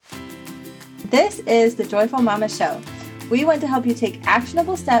This is the Joyful Mama Show. We want to help you take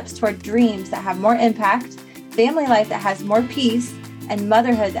actionable steps toward dreams that have more impact, family life that has more peace, and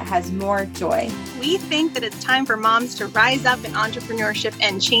motherhood that has more joy. We think that it's time for moms to rise up in entrepreneurship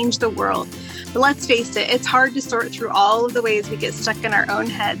and change the world. But let's face it, it's hard to sort through all of the ways we get stuck in our own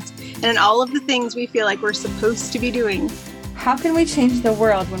heads and in all of the things we feel like we're supposed to be doing. How can we change the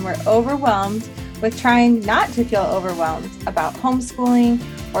world when we're overwhelmed with trying not to feel overwhelmed about homeschooling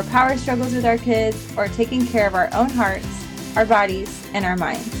or power struggles with our kids or taking care of our own hearts, our bodies, and our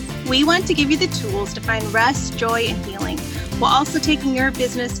minds? We want to give you the tools to find rest, joy, and healing, while also taking your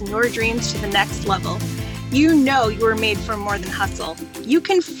business and your dreams to the next level. You know you were made for more than hustle. You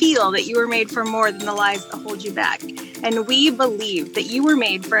can feel that you were made for more than the lies that hold you back. And we believe that you were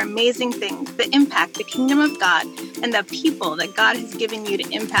made for amazing things that impact the kingdom of God and the people that God has given you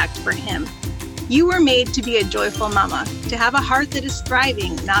to impact for Him. You were made to be a joyful mama, to have a heart that is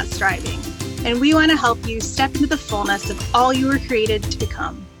thriving, not striving. And we want to help you step into the fullness of all you were created to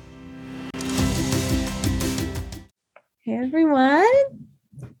become. Hey everyone,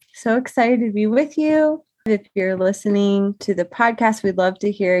 so excited to be with you. If you're listening to the podcast, we'd love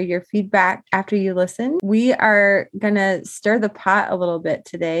to hear your feedback after you listen. We are going to stir the pot a little bit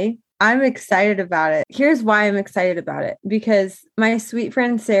today. I'm excited about it. Here's why I'm excited about it. Because my sweet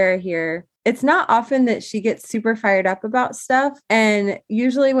friend Sarah here, it's not often that she gets super fired up about stuff. And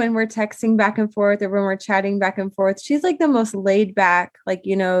usually when we're texting back and forth or when we're chatting back and forth, she's like the most laid back, like,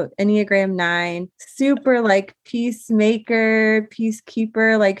 Enneagram 9, super like peacemaker,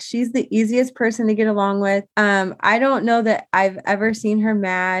 peacekeeper. Like she's the easiest person to get along with. I don't know that I've ever seen her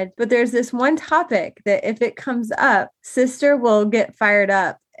mad, but there's this one topic that if it comes up, sister will get fired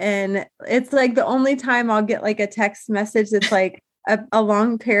up. And it's like the only time I'll get like a text message that's like, a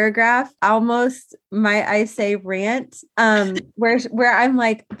long paragraph, almost I say rant, where I'm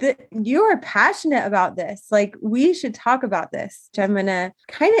like, you are passionate about this. Like we should talk about this. I'm going to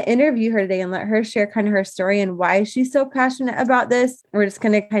kind of interview her today and let her share kind of her story and why she's so passionate about this. We're just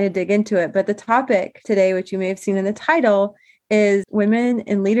going to kind of dig into it. But the topic today, which you may have seen in the title, is women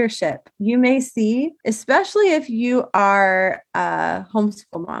in leadership. You may see, especially if you are a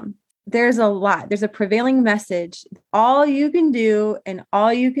homeschool mom, there's a prevailing message. All you can do and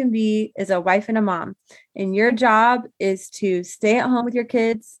all you can be is a wife and a mom. And your job is to stay at home with your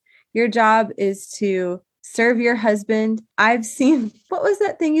kids. Your job is to serve your husband. I've seen, what was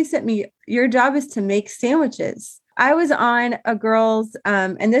that thing you sent me? Your job is to make sandwiches. I was on a girl's,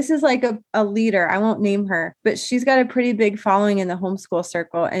 and this is like a leader. I won't name her, but she's got a pretty big following in the homeschool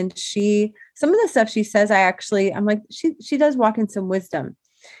circle. And some of the stuff she says, I'm like, she does walk in some wisdom.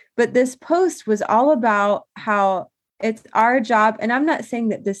 But this post was all about how it's our job. And I'm not saying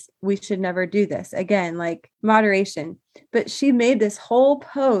that we should never do this. Again, like moderation. But she made this whole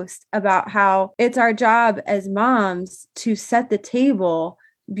post about how it's our job as moms to set the table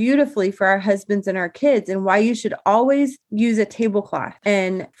beautifully for our husbands and our kids, and why you should always use a tablecloth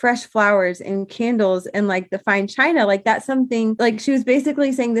and fresh flowers and candles and like the fine china. Like that's something, like she was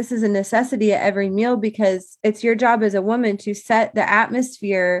basically saying this is a necessity at every meal because it's your job as a woman to set the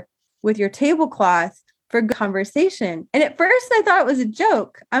atmosphere with your tablecloth for good conversation. And at first I thought it was a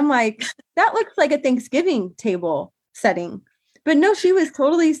joke. I'm like, that looks like a Thanksgiving table setting. But no, she was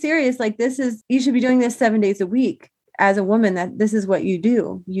totally serious. Like you should be doing this 7 days a week. As a woman, that this is what you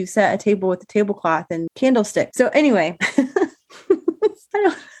do. You set a table with a tablecloth and candlestick. So anyway,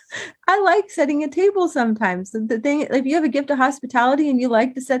 I like setting a table sometimes. The thing, if you have a gift of hospitality and you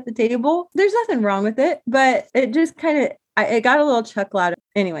like to set the table, there's nothing wrong with it. But it just it got a little chuckle out of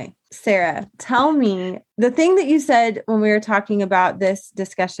it. Anyway, Sarah, tell me the thing that you said when we were talking about this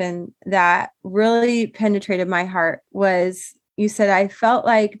discussion that really penetrated my heart was you said, I felt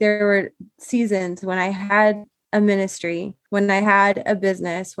like there were seasons when I had a ministry, when I had a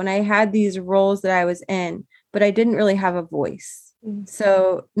business, when I had these roles that I was in, but I didn't really have a voice. Mm-hmm.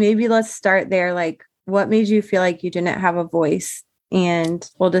 So maybe let's start there. Like, what made you feel like you didn't have a voice? And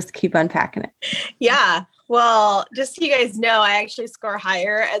we'll just keep unpacking it. Yeah. Well, just so you guys know, I actually score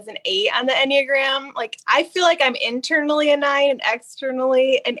higher as an 8 on the Enneagram. Like, I feel like I'm internally a 9 and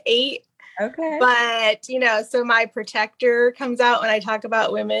externally an 8. Okay. But, so my protector comes out when I talk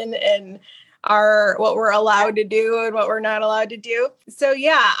about women and what we're allowed to do and what we're not allowed to do. So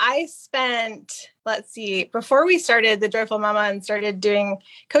yeah, I spent, before we started the Joyful Mama and started doing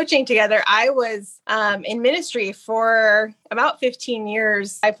coaching together, I was in ministry for about 15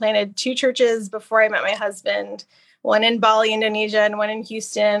 years. I planted 2 churches before I met my husband, one in Bali, Indonesia, and one in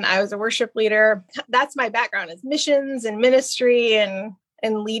Houston. I was a worship leader. That's my background, is missions and ministry and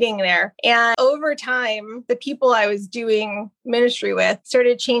and leading there. And over time, the people I was doing ministry with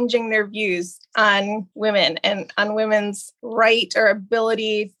started changing their views on women and on women's right or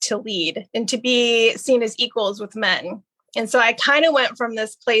ability to lead and to be seen as equals with men. And so I kind of went from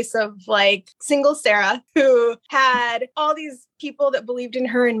this place of like single Sarah, who had all these people that believed in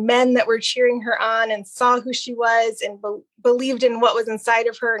her and men that were cheering her on and saw who she was and believed in what was inside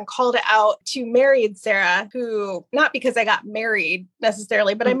of her and called it out, to married Sarah, who, not because I got married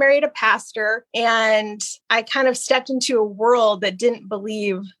necessarily, but I married a pastor, and I kind of stepped into a world that didn't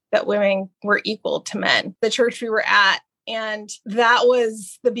believe that women were equal to men, the church we were at. And that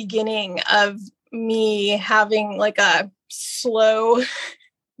was the beginning of me having like a slow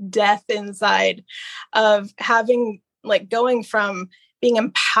death inside, of having like going from being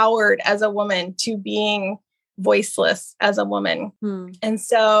empowered as a woman to being voiceless as a woman. And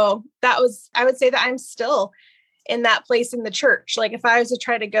so that was, I would say that I'm still in that place in the church. Like if I was to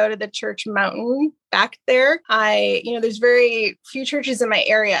try to go to the church mountain back there, there's very few churches in my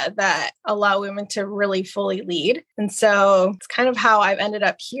area that allow women to really fully lead. And so it's kind of how I've ended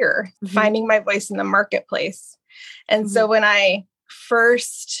up here, finding my voice in the marketplace. And so when I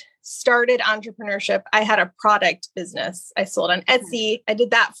first started entrepreneurship, I had a product business. I sold on Etsy. I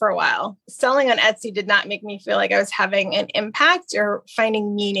did that for a while. Selling on Etsy did not make me feel like I was having an impact or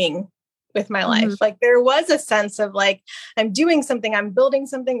finding meaning with my life. Like there was a sense of like, I'm doing something, I'm building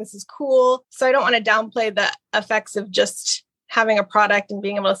something, this is cool. So I don't want to downplay the effects of just having a product and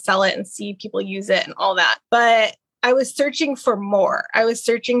being able to sell it and see people use it and all that. But I was searching for more. I was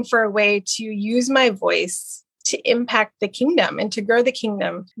searching for a way to use my voice to impact the kingdom and to grow the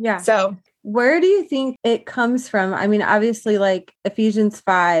kingdom. Yeah. So where do you think it comes from? I mean, obviously, like Ephesians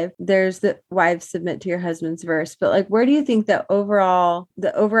 5, there's the wives submit to your husband's verse, but like, where do you think the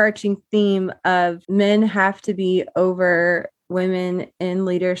overarching theme of men have to be over women in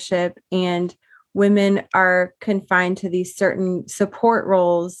leadership and women are confined to these certain support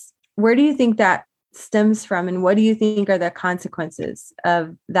roles? Where do you think that stems from, and what do you think are the consequences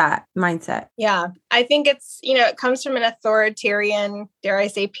of that mindset? Yeah, I think it's, it comes from an authoritarian, dare I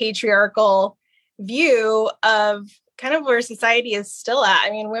say, patriarchal view of kind of where society is still at.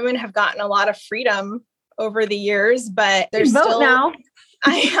 I mean, women have gotten a lot of freedom over the years, but there's still now.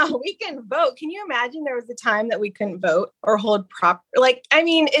 We can vote. Can you imagine there was a time that we couldn't vote or hold proper? Like, I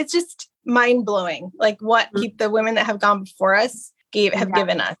mean, it's just mind blowing. Like what the women that have gone before us have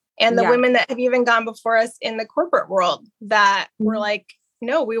given us. And the women that have even gone before us in the corporate world that were like,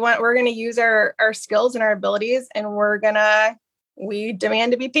 no, we're going to use our skills and our abilities, and we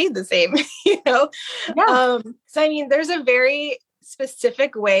demand to be paid the same, Yeah. So, I mean, there's a very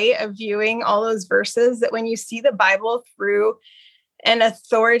specific way of viewing all those verses that when you see the Bible through an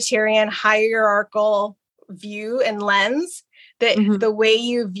authoritarian, hierarchical view and lens, that the way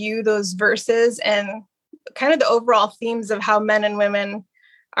you view those verses and kind of the overall themes of how men and women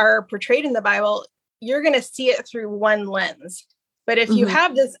are portrayed in the Bible, you're going to see it through one lens. But if you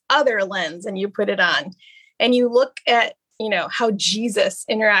have this other lens and you put it on and you look at, how Jesus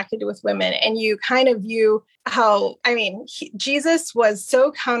interacted with women, and you kind of view how, Jesus was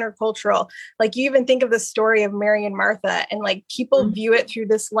so countercultural. Like you even think of the story of Mary and Martha, and like people view it through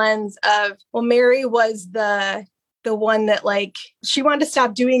this lens of, well, Mary was the one that like, she wanted to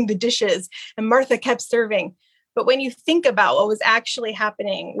stop doing the dishes and Martha kept serving. But when you think about what was actually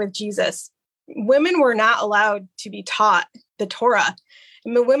happening with Jesus, women were not allowed to be taught the Torah.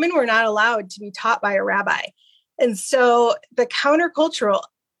 And the women were not allowed to be taught by a rabbi. And so the countercultural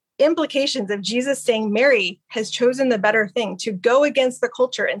implications of Jesus saying, Mary has chosen the better thing, to go against the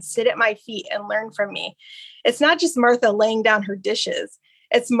culture and sit at my feet and learn from me. It's not just Martha laying down her dishes.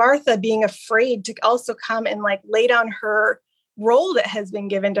 It's Martha being afraid to also come and like lay down her role that has been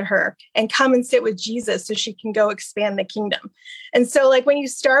given to her and come and sit with Jesus so she can go expand the kingdom. And so like when you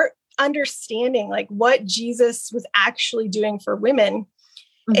start understanding like what Jesus was actually doing for women,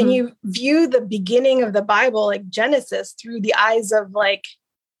 and you view the beginning of the Bible, like Genesis, through the eyes of like,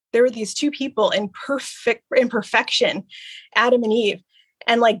 there were these two people in imperfection, Adam and Eve.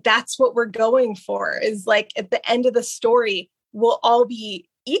 And like, that's what we're going for, is like at the end of the story, we'll all be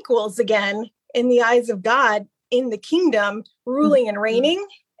equals again in the eyes of God in the kingdom, ruling and reigning.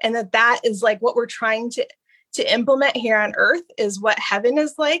 And that is like what we're trying to implement here on earth, is what heaven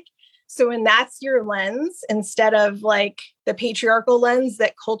is like. So when that's your lens, instead of like the patriarchal lens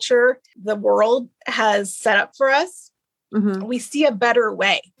that culture, the world has set up for us, we see a better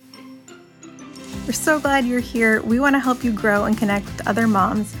way. We're so glad you're here. We want to help you grow and connect with other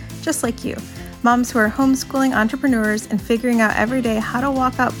moms just like you. Moms who are homeschooling entrepreneurs and figuring out every day how to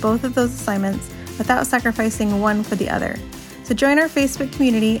walk out both of those assignments without sacrificing one for the other. So So join our Facebook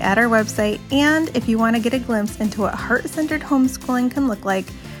community at our website, and if you want to get a glimpse into what heart-centered homeschooling can look like,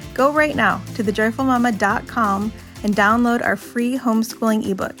 go right now to thejoyfulmama.com and download our free homeschooling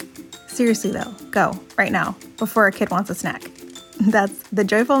ebook. Seriously though, go right now before a kid wants a snack. That's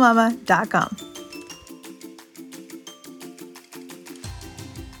thejoyfulmama.com.